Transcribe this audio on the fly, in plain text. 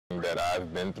that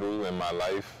I've been through in my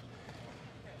life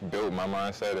built my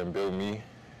mindset and built me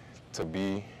to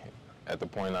be at the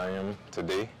point I am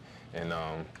today. And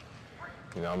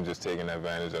you know, I'm just taking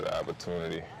advantage of the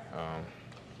opportunity.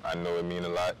 I know it means a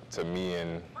lot to me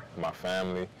and my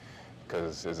family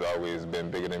because it's always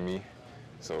been bigger than me.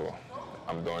 So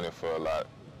I'm doing it for a lot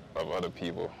of other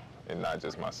people and not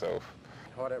just myself.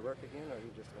 Hard at work again, or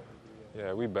you just?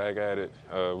 Yeah, we back at it.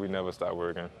 We never stop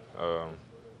working.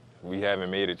 We haven't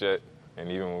made it yet, and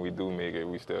even when we do make it,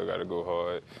 we still got to go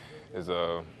hard. It's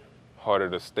harder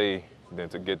to stay than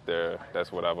to get there.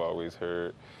 That's what I've always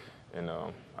heard. And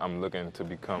I'm looking to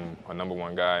become a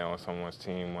 #1 guy on someone's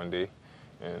team one day,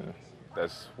 and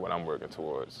that's what I'm working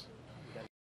towards.